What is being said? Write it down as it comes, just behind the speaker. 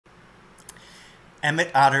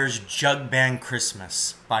Emmet Otter's Jug Band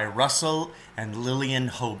Christmas by Russell and Lillian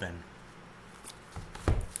Hoban.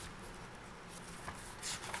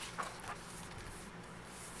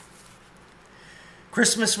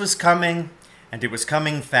 Christmas was coming, and it was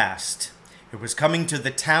coming fast. It was coming to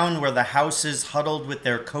the town where the houses huddled with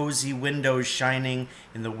their cozy windows shining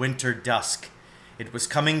in the winter dusk. It was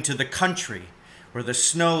coming to the country, where the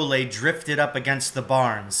snow lay drifted up against the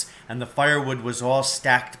barns, and the firewood was all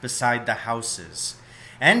stacked beside the houses.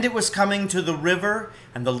 And it was coming to the river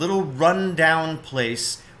and the little run-down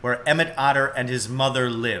place where Emmet Otter and his mother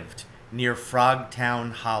lived, near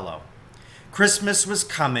Frogtown Hollow. Christmas was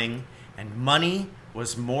coming, and money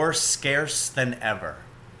was more scarce than ever.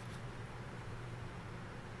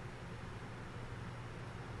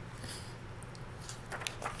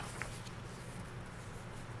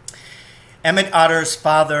 Emmet Otter's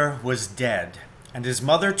father was dead, and his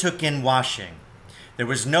mother took in washing. There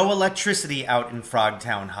was no electricity out in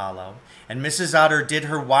Frogtown Hollow, and Mrs. Otter did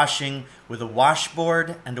her washing with a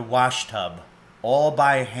washboard and a washtub, all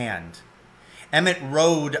by hand. Emmet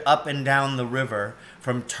rowed up and down the river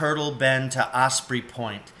from Turtle Bend to Osprey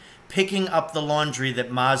Point, picking up the laundry that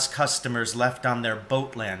Ma's customers left on their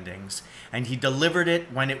boat landings, and he delivered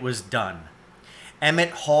it when it was done. Emmet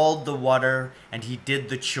hauled the water, and he did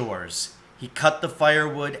the chores. He cut the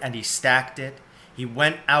firewood, and he stacked it. He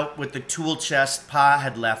went out with the tool chest Pa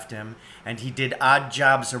had left him, and he did odd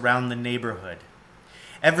jobs around the neighborhood.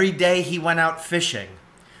 Every day he went out fishing,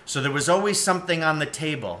 so there was always something on the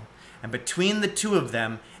table, and between the two of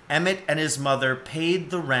them, Emmet and his mother paid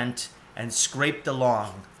the rent and scraped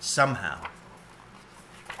along somehow.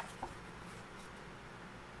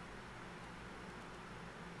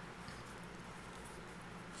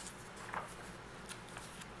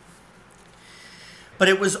 But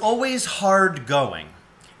it was always hard going,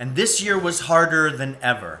 and this year was harder than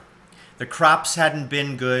ever. The crops hadn't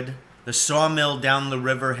been good, the sawmill down the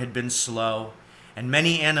river had been slow, and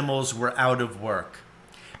many animals were out of work.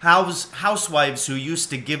 Housewives who used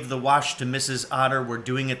to give the wash to Mrs. Otter were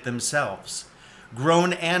doing it themselves.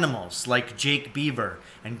 Grown animals like Jake Beaver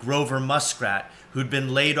and Grover Muskrat, who'd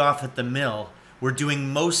been laid off at the mill, were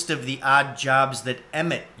doing most of the odd jobs that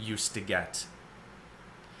Emmet used to get.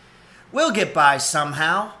 "We'll get by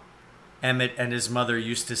somehow," Emmet and his mother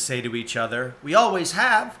used to say to each other. "We always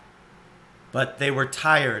have." But they were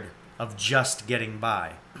tired of just getting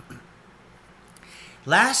by.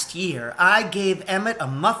 "Last year, I gave Emmet a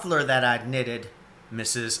muffler that I'd knitted,"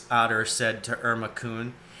 Mrs. Otter said to Irma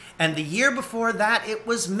Coon, "and the year before that it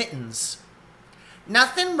was mittens."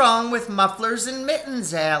 "Nothing wrong with mufflers and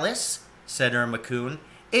mittens, Alice," said Irma Coon.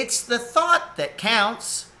 "It's the thought that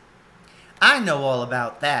counts." "I know all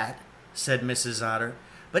about that," said Mrs. Otter,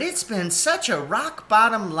 "but it's been such a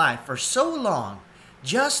rock-bottom life for so long.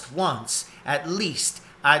 Just once, at least,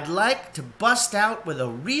 I'd like to bust out with a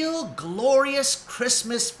real glorious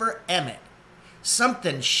Christmas for Emmet.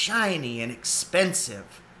 Something shiny and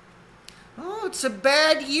expensive." "Oh, it's a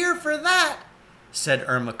bad year for that," said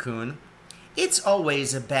Irma Coon. "It's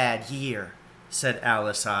always a bad year," said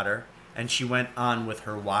Alice Otter, and she went on with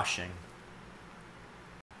her washing.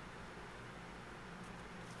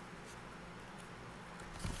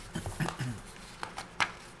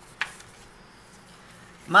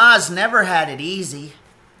 "Ma's never had it easy,"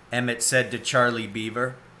 Emmet said to Charlie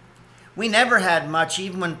Beaver. "We never had much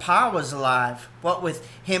even when Pa was alive, what with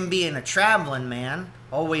him being a traveling man,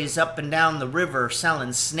 always up and down the river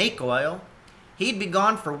selling snake oil. He'd be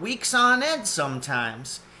gone for weeks on end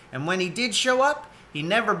sometimes, and when he did show up, he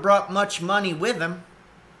never brought much money with him.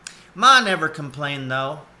 Ma never complained,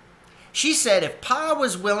 though. She said if Pa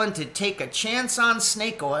was willing to take a chance on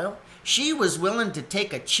snake oil, she was willing to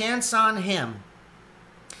take a chance on him.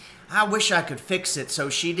 I wish I could fix it so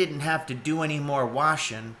she didn't have to do any more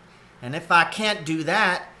washing. And if I can't do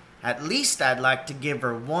that, at least I'd like to give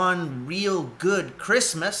her one real good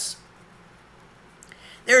Christmas."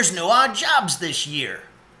 "There's no odd jobs this year,"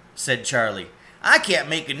 said Charlie. "I can't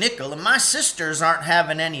make a nickel, and my sisters aren't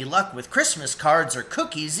having any luck with Christmas cards or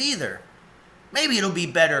cookies either. Maybe it'll be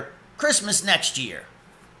better Christmas next year."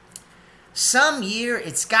 "Some year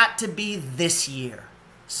it's got to be this year,"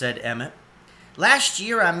 said Emmet. "Last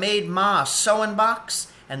year I made Ma a sewing box,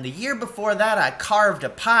 and the year before that I carved a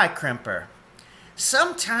pie crimper.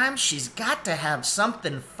 Sometimes she's got to have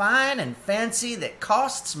something fine and fancy that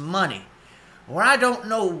costs money, or I don't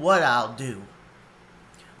know what I'll do."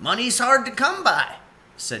 "Money's hard to come by,"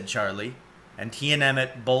 said Charlie, and he and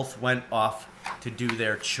Emmet both went off to do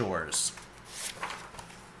their chores.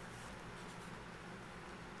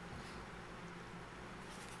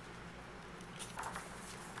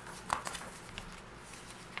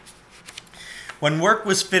 When work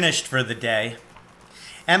was finished for the day,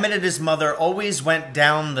 Emmet and his mother always went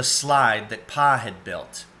down the slide that Pa had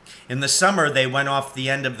built. In the summer, they went off the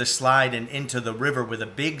end of the slide and into the river with a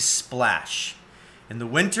big splash. In the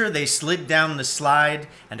winter, they slid down the slide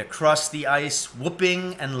and across the ice,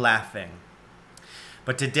 whooping and laughing.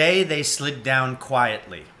 But today, they slid down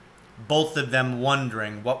quietly, both of them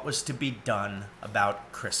wondering what was to be done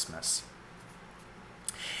about Christmas.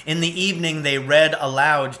 In the evening, they read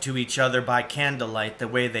aloud to each other by candlelight the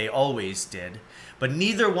way they always did, but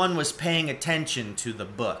neither one was paying attention to the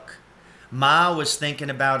book. Ma was thinking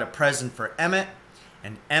about a present for Emmet,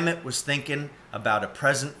 and Emmet was thinking about a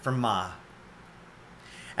present for Ma.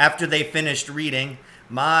 After they finished reading,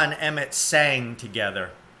 Ma and Emmet sang together.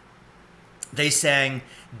 They sang,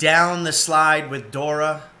 "Down the Slide with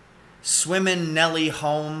Dora," "Swimmin' Nellie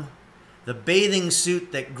Home," "The Bathing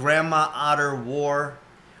Suit That Grandma Otter Wore,"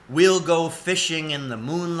 "We'll Go Fishing in the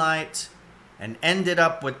Moonlight," and ended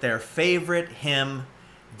up with their favorite hymn,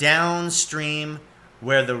 "Downstream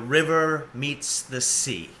Where the River Meets the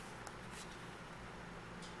Sea."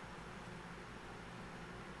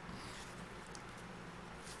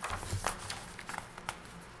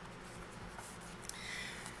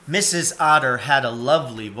 Mrs. Otter had a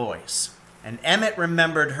lovely voice, and Emmet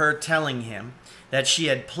remembered her telling him that she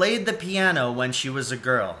had played the piano when she was a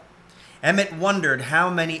girl. Emmet wondered how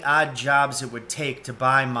many odd jobs it would take to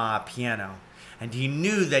buy Ma a piano, and he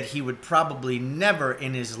knew that he would probably never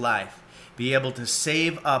in his life be able to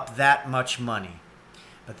save up that much money.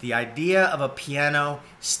 But the idea of a piano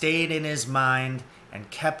stayed in his mind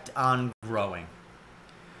and kept on growing.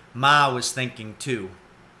 Ma was thinking too.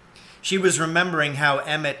 She was remembering how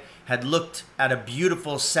Emmet had looked at a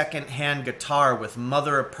beautiful second-hand guitar with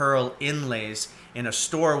mother-of-pearl inlays in a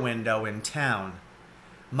store window in town.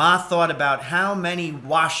 Ma thought about how many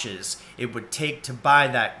washes it would take to buy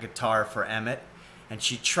that guitar for Emmet, and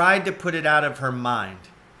she tried to put it out of her mind,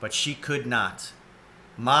 but she could not.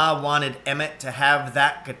 Ma wanted Emmet to have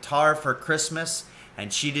that guitar for Christmas,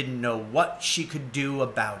 and she didn't know what she could do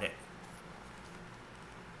about it.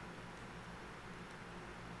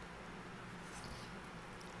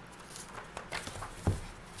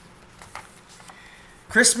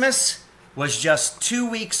 Christmas was just 2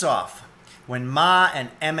 weeks off when Ma and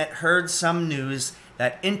Emmet heard some news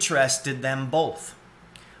that interested them both.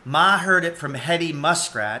 Ma heard it from Hetty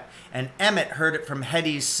Muskrat, and Emmet heard it from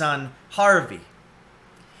Hetty's son, Harvey.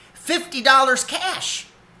 $50 cash,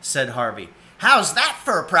 said Harvey. How's that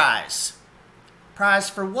for a prize? Prize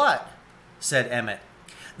for what? Said Emmet.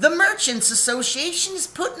 The Merchants Association is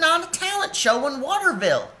putting on a talent show in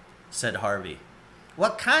Waterville, said Harvey.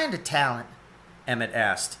 What kind of talent? Emmet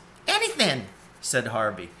asked. Anything, said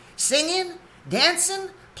Harvey. Singing, dancing,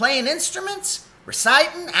 playing instruments,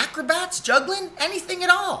 reciting, acrobats, juggling, anything at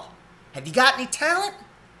all. Have you got any talent?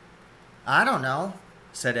 I don't know,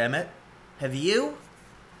 said Emmet. Have you?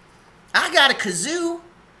 I got a kazoo,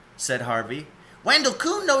 said Harvey. Wendell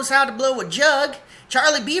Coon knows how to blow a jug.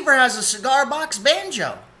 Charlie Beaver has a cigar box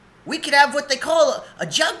banjo. We could have what they call a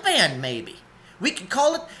jug band, maybe. We could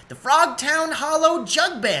call it the Frogtown Hollow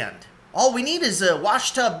Jug Band. All we need is a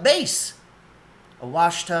washtub bass. A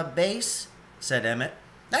washtub bass? Said Emmet.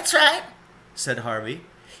 That's right, said Harvey.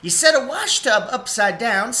 You set a washtub upside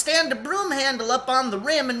down, stand a broom handle up on the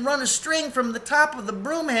rim, and run a string from the top of the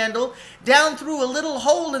broom handle down through a little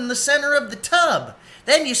hole in the center of the tub.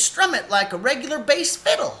 Then you strum it like a regular bass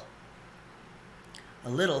fiddle. A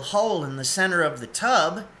little hole in the center of the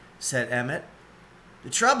tub, said Emmet. The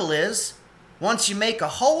trouble is, once you make a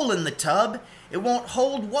hole in the tub, it won't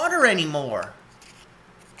hold water anymore.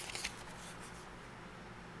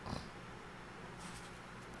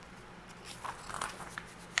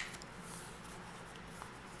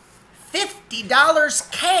 $50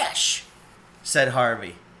 cash, said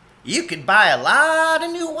Harvey. You could buy a lot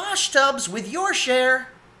of new washtubs with your share.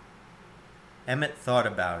 Emmet thought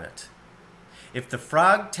about it. If the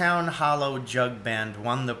Frogtown Hollow Jug Band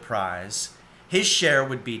won the prize, his share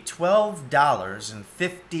would be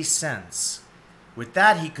 $12.50. With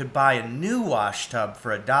that, he could buy a new washtub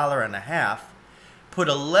for $1.50, put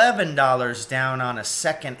 $11 down on a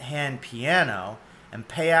second-hand piano, and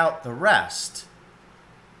pay out the rest.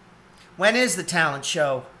 When is the talent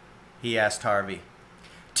show? He asked Harvey.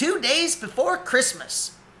 2 days before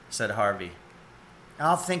Christmas, said Harvey.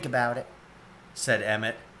 I'll think about it, said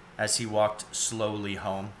Emmet as he walked slowly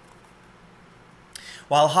home.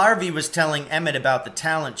 While Harvey was telling Emmet about the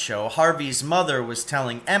talent show, Harvey's mother was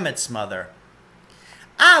telling Emmet's mother.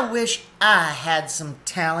 I wish I had some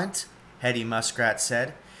talent, Hetty Muskrat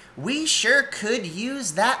said. We sure could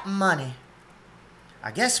use that money.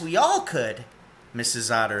 I guess we all could,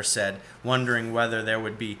 Mrs. Otter said, wondering whether there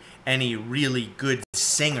would be any really good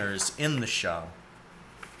singers in the show.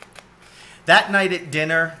 That night at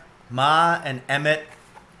dinner, Ma and Emmet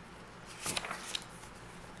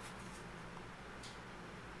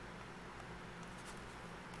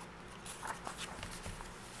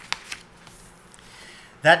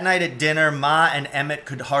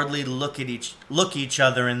could hardly look each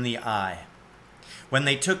other in the eye. When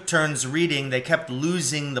they took turns reading, they kept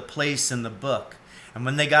losing the place in the book. And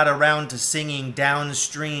when they got around to singing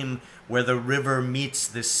Downstream Where the River Meets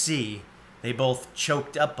the Sea, they both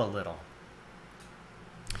choked up a little.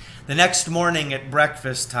 The next morning at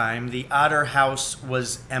breakfast time, the Otter house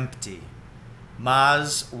was empty.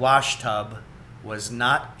 Ma's washtub was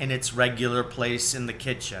not in its regular place in the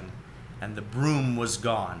kitchen, and the broom was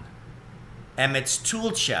gone. Emmet's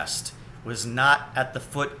tool chest was not at the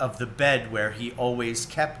foot of the bed where he always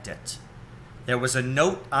kept it. There was a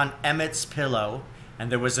note on Emmet's pillow,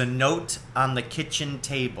 and there was a note on the kitchen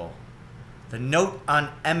table. The note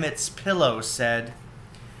on Emmet's pillow said,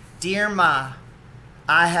 "Dear Ma,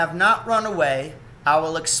 I have not run away. I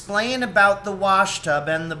will explain about the washtub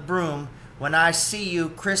and the broom when I see you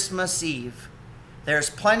Christmas Eve. There's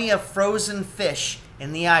plenty of frozen fish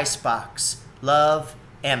in the icebox. Love,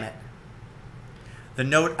 Emmet." The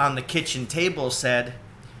note on the kitchen table said,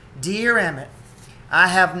 "Dear Emmet, I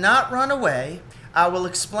have not run away. I will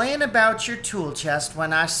explain about your tool chest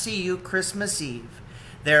when I see you Christmas Eve.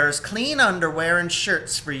 There is clean underwear and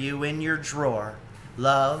shirts for you in your drawer.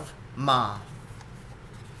 Love, Ma."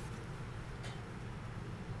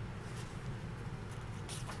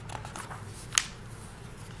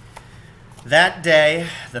 That day,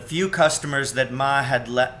 the few customers that Ma had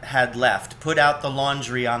left put out the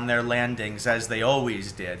laundry on their landings, as they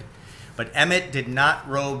always did, but Emmet did not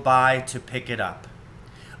row by to pick it up.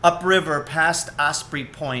 Upriver, past Osprey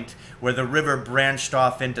Point, where the river branched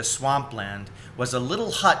off into swampland, was a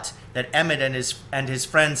little hut that Emmet and his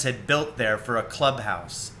friends had built there for a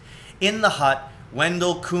clubhouse. In the hut,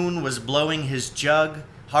 Wendell Coon was blowing his jug,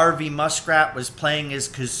 Harvey Muskrat was playing his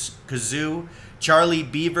kazoo, Charlie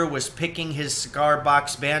Beaver was picking his cigar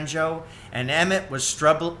box banjo, and Emmet was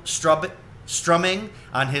strumming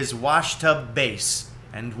on his washtub bass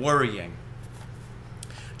and worrying.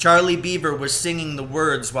 Charlie Beaver was singing the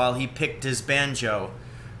words while he picked his banjo.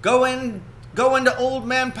 Go into Old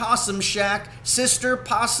Man Possum's shack, Sister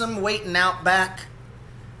Possum waiting out back."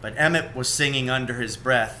 But Emmet was singing under his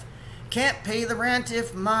breath, "Can't pay the rent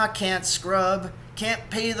if Ma can't scrub, can't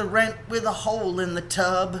pay the rent with a hole in the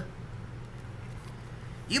tub."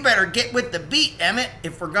 "You better get with the beat, Emmet,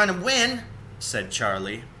 if we're gonna win," said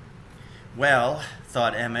Charlie. Well,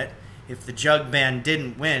 thought Emmet, if the jug band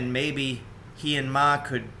didn't win, maybe he and Ma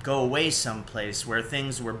could go away someplace where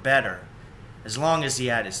things were better. As long as he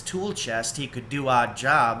had his tool chest, he could do odd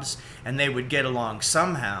jobs, and they would get along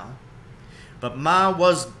somehow. But Ma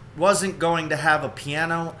wasn't going to have a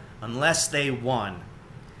piano unless they won.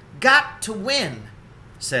 "Got to win,"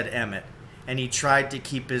 said Emmet, and he tried to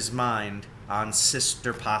keep his mind on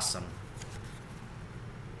Sister Possum.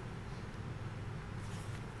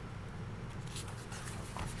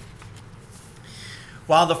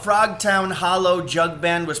 While the Frogtown Hollow Jug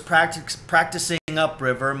Band was practicing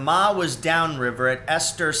upriver, Ma was downriver at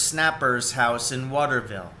Esther Snapper's house in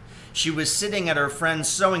Waterville. She was sitting at her friend's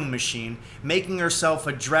sewing machine, making herself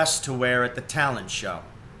a dress to wear at the talent show.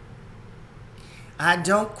 "I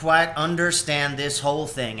don't quite understand this whole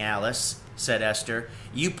thing, Alice," said Esther.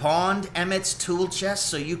 "You pawned Emmet's tool chest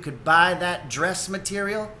so you could buy that dress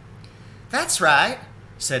material?" "That's right,"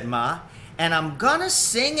 said Ma, "and I'm gonna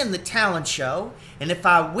sing in the talent show, and if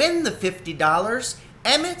I win the $50,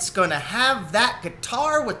 Emmet's gonna have that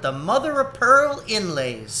guitar with the mother-of-pearl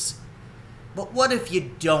inlays." "But what if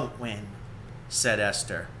you don't win?" said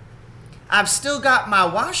Esther. "I've still got my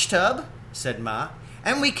washtub," said Ma,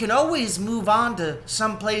 "and we can always move on to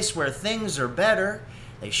some place where things are better.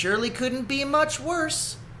 They surely couldn't be much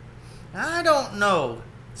worse." "I don't know,"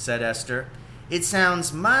 said Esther. "It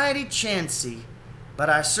sounds mighty chancy, but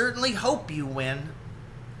I certainly hope you win."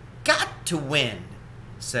 "Got to win,"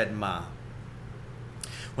 said Ma.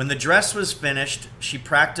 When the dress was finished, she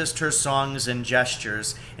practiced her songs and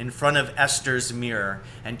gestures in front of Esther's mirror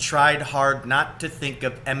and tried hard not to think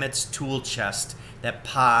of Emmet's tool chest that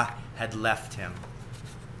Pa had left him.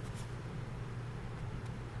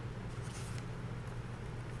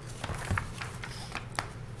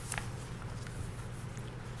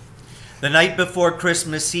 The night before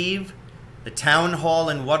Christmas Eve, the town hall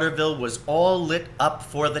in Waterville was all lit up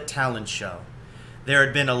for the talent show. There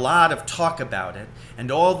had been a lot of talk about it,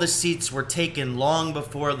 and all the seats were taken long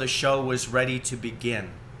before the show was ready to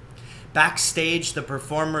begin. Backstage, the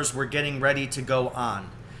performers were getting ready to go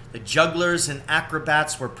on. The jugglers and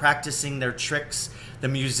acrobats were practicing their tricks, the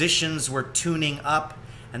musicians were tuning up,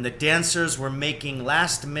 and the dancers were making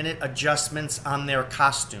last-minute adjustments on their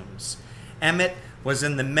costumes. Emmet was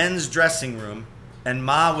in the men's dressing room, and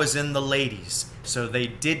Ma was in the ladies', so they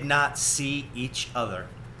did not see each other.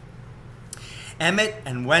 Emmet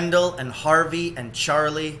and Wendell and Harvey and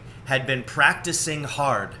Charlie had been practicing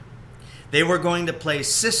hard. They were going to play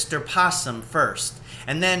Sister Possum first,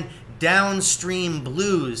 and then Downstream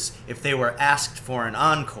Blues if they were asked for an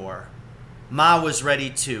encore. Ma was ready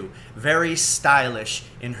too, very stylish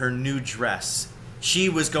in her new dress. She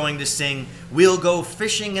was going to sing We'll Go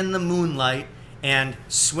Fishing in the Moonlight and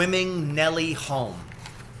Swimming Nellie Home.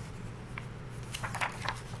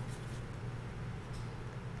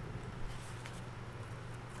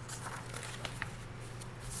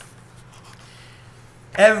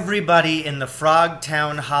 Everybody in the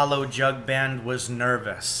Frogtown Hollow Jug Band was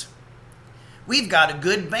nervous. "We've got a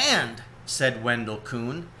good band," said Wendell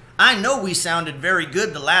Coon. "I know we sounded very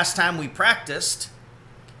good the last time we practiced."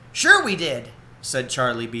 "Sure we did," said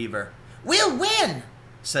Charlie Beaver. "We'll win,"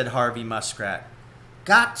 said Harvey Muskrat.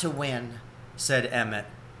 "Got to win," said Emmet.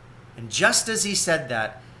 And just as he said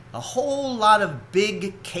that, a whole lot of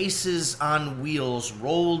big cases on wheels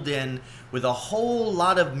rolled in with a whole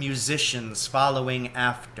lot of musicians following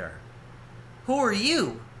after. "Who are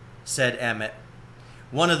you?" said Emmet.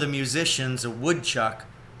 One of the musicians, a woodchuck,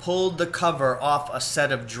 pulled the cover off a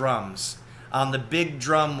set of drums. On the big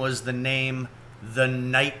drum was the name, The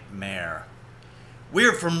Nightmare.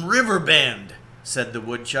 "We're from Riverbend," said the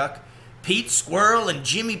woodchuck. "Pete Squirrel and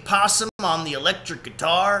Jimmy Possum on the electric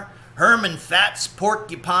guitar, Herman Fats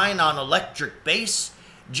Porcupine on electric bass,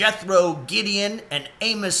 Jethro Gideon and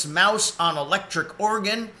Amos Mouse on electric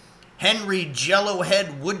organ, Henry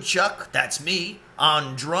Jellowhead Woodchuck, that's me,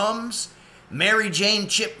 on drums, Mary Jane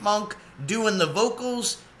Chipmunk doing the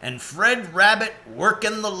vocals, and Fred Rabbit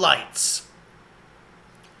working the lights."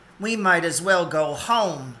 "We might as well go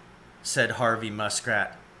home," said Harvey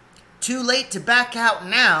Muskrat. "Too late to back out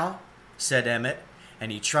now," said Emmet,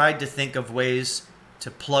 and he tried to think of ways to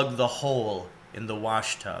plug the hole in the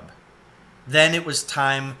washtub. Then it was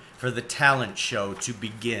time for the talent show to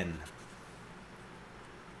begin.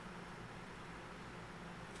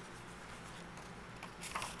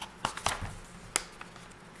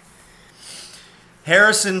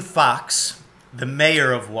 Harrison Fox, the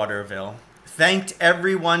mayor of Waterville, thanked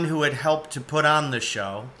everyone who had helped to put on the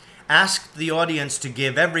show, asked the audience to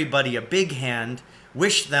give everybody a big hand,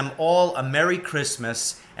 wished them all a Merry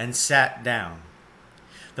Christmas, and sat down.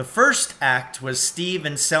 The first act was Steve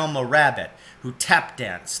and Selma Rabbit, who tap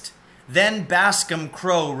danced. Then Bascom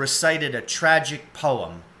Crow recited a tragic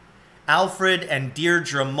poem. Alfred and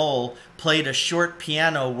Deirdre Mole played a short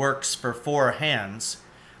piano works for four hands.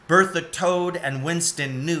 Bertha Toad and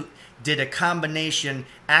Winston Newt did a combination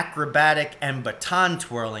acrobatic and baton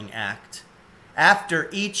twirling act. After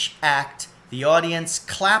each act, the audience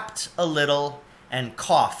clapped a little and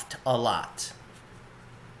coughed a lot.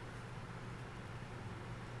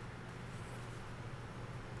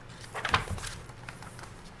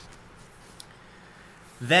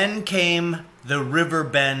 Then came the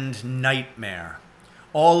Riverbend Nightmare,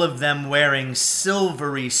 all of them wearing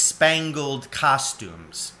silvery spangled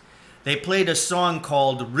costumes. They played a song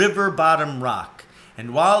called River Bottom Rock,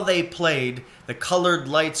 and while they played, the colored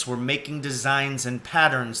lights were making designs and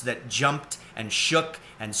patterns that jumped and shook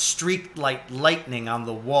and streaked like lightning on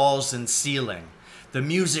the walls and ceiling. The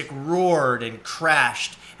music roared and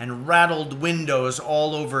crashed and rattled windows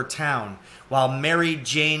all over town, while Mary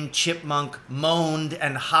Jane Chipmunk moaned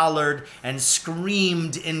and hollered and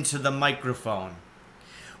screamed into the microphone.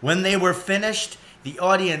 When they were finished, the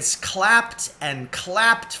audience clapped and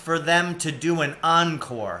clapped for them to do an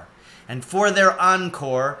encore. And for their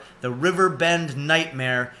encore, the Riverbend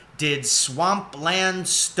Nightmare did Swampland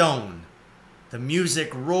Stone. The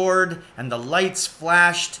music roared and the lights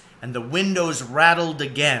flashed and the windows rattled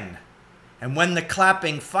again. And when the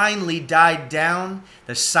clapping finally died down,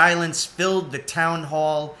 the silence filled the town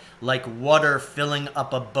hall like water filling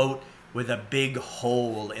up a boat with a big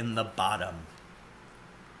hole in the bottom.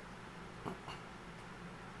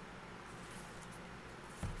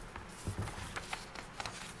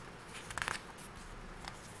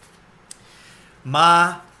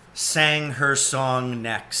 Ma sang her song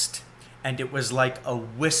next, and it was like a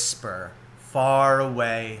whisper far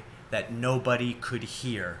away that nobody could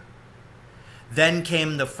hear. Then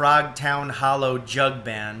came the Frogtown Hollow Jug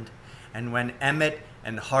Band, and when Emmet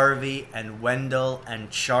and Harvey and Wendell and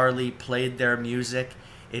Charlie played their music,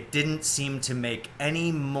 it didn't seem to make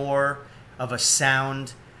any more of a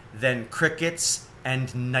sound then crickets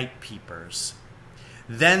and night peepers.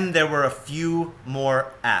 Then there were a few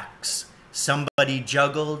more acts. Somebody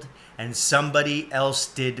juggled and somebody else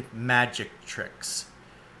did magic tricks.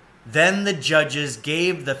 Then the judges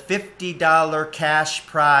gave the $50 cash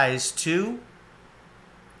prize to...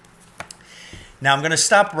 Now I'm going to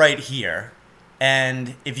stop right here.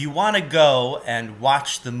 And if you want to go and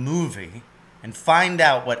watch the movie and find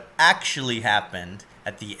out what actually happened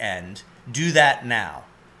at the end, do that now.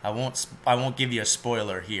 I won't give you a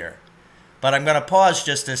spoiler here. But I'm going to pause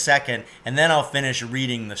just a second, and then I'll finish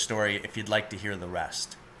reading the story if you'd like to hear the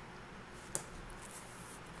rest.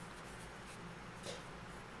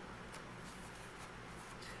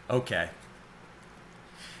 Okay.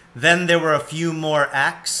 Then there were a few more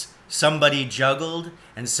acts. Somebody juggled,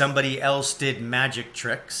 and somebody else did magic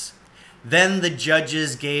tricks. Then the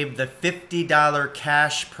judges gave the $50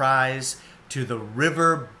 cash prize to the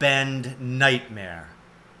River Bend Nightmare.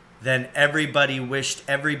 Then everybody wished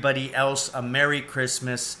everybody else a Merry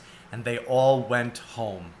Christmas, and they all went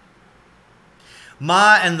home.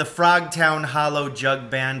 Ma and the Frogtown Hollow Jug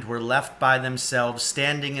Band were left by themselves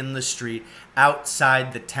standing in the street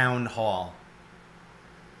outside the town hall.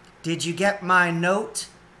 "Did you get my note?"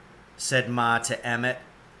 said Ma to Emmet.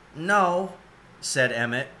 "No," said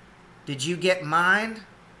Emmet. "Did you get mine?"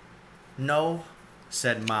 "No,"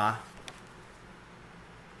 said Ma.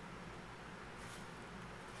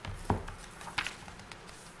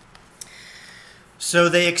 So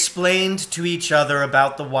they explained to each other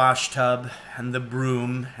about the washtub and the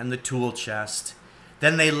broom and the tool chest.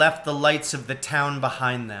 Then they left the lights of the town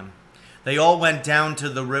behind them. They all went down to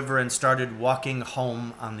the river and started walking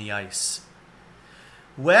home on the ice.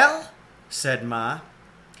 "Well," said Ma,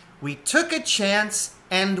 "we took a chance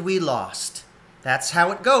and we lost. That's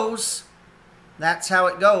how it goes. That's how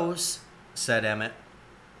it goes," said Emmet.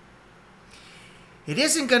 "It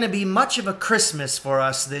isn't going to be much of a Christmas for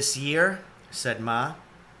us this year," said Ma.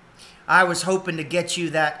 "I was hoping to get you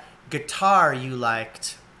that guitar you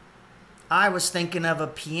liked." "I was thinking of a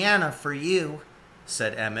piano for you,"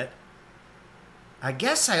 said Emmet. "I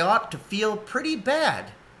guess I ought to feel pretty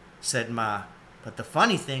bad," said Ma. "But the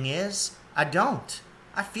funny thing is, I don't.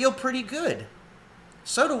 I feel pretty good."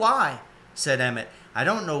 "So do I," said Emmet. "I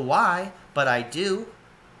don't know why, but I do."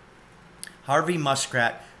 Harvey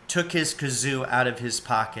Muskrat took his kazoo out of his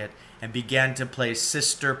pocket and began to play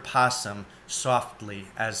Sister Possum softly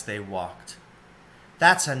as they walked.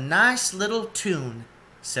 "That's a nice little tune,"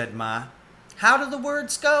 said Ma. "How do the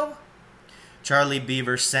words go?" Charlie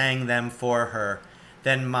Beaver sang them for her.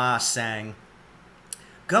 Then Ma sang,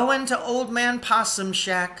 "Going to Old Man Possum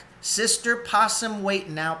shack, Sister Possum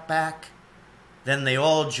waiting out back." Then they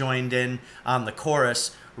all joined in on the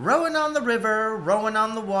chorus, "Rowing on the river, rowing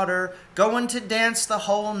on the water, going to dance the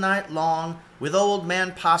whole night long with Old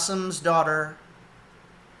Man Possum's daughter."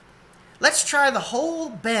 "Let's try the whole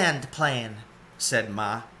band playing," said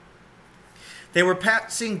Ma. They were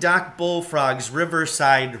passing Doc Bullfrog's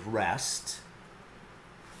Riverside Rest.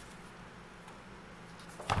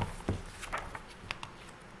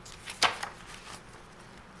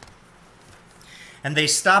 And they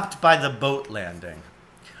stopped by the boat landing.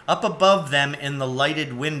 Up above them in the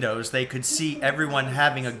lighted windows, they could see everyone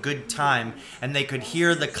having a good time, and they could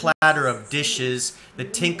hear the clatter of dishes, the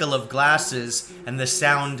tinkle of glasses, and the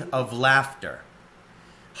sound of laughter.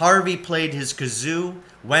 Harvey played his kazoo,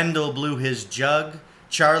 Wendell blew his jug,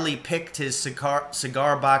 Charlie picked his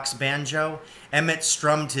cigar box banjo, Emmet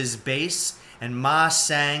strummed his bass, and Ma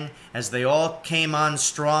sang as they all came on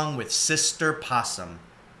strong with Sister Possum.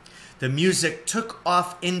 The music took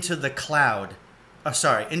off into the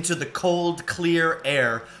into the cold, clear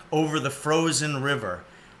air over the frozen river,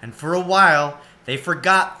 and for a while they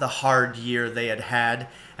forgot the hard year they had had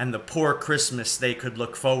and the poor Christmas they could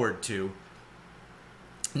look forward to.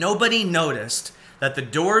 Nobody noticed that the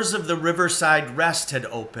doors of the Riverside Rest had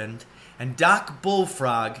opened, and Doc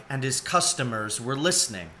Bullfrog and his customers were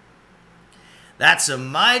listening. "That's a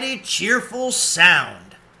mighty cheerful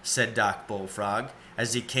sound," said Doc Bullfrog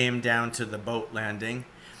as he came down to the boat landing.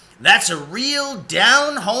 "That's a real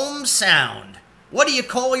down-home sound. What do you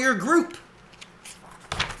call your group?"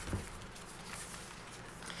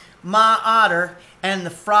 "Ma Otter and the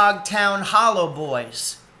Frogtown Hollow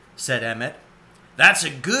Boys," said Emmet. "That's a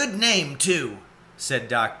good name, too," said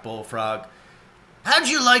Doc Bullfrog. "How'd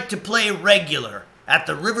you like to play regular at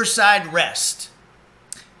the Riverside Rest?"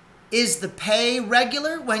 "Is the pay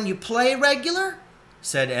regular when you play regular?"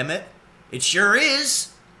 said Emmet. "It sure is,"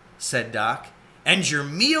 said Doc. "And your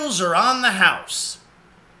meals are on the house."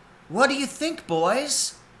 "What do you think,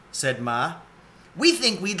 boys?" said Ma. "We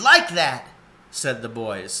think we'd like that," said the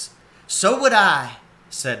boys. "So would I,"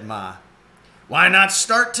 said Ma. Why not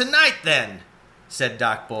start tonight then, said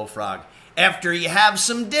Doc Bullfrog, after you have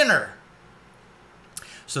some dinner.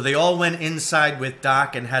 So they all went inside with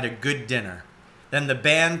Doc and had a good dinner. Then the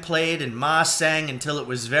band played and Ma sang until it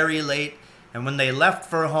was very late, and when they left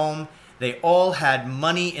for home, they all had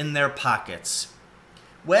money in their pockets.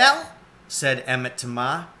 Well, said Emmet to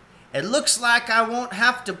Ma, it looks like I won't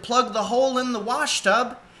have to plug the hole in the wash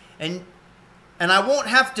tub, and I won't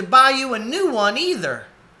have to buy you a new one either.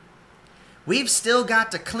 We've still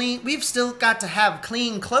got to have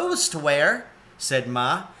clean clothes to wear, said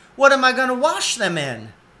Ma. What am I going to wash them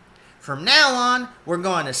in? From now on, we're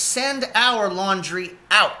going to send our laundry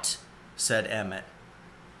out, said Emmet.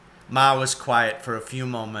 Ma was quiet for a few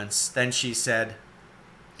moments. Then she said,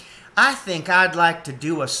 I think I'd like to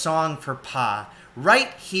do a song for Pa,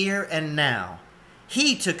 right here and now.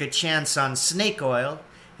 He took a chance on snake oil,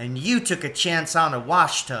 and you took a chance on a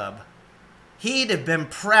wash tub. He'd have been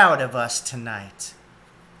proud of us tonight.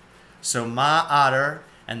 So Ma Otter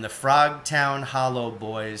and the Frogtown Hollow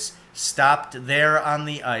boys stopped there on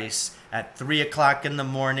the ice at 3 o'clock in the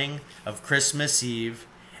morning of Christmas Eve,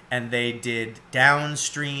 and they did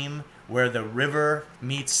Downstream Where the River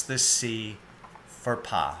Meets the Sea for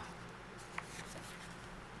Pa.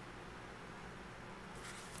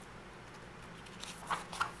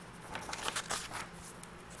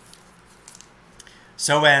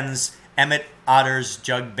 So ends Emmet Otter's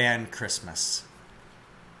Jug Band Christmas.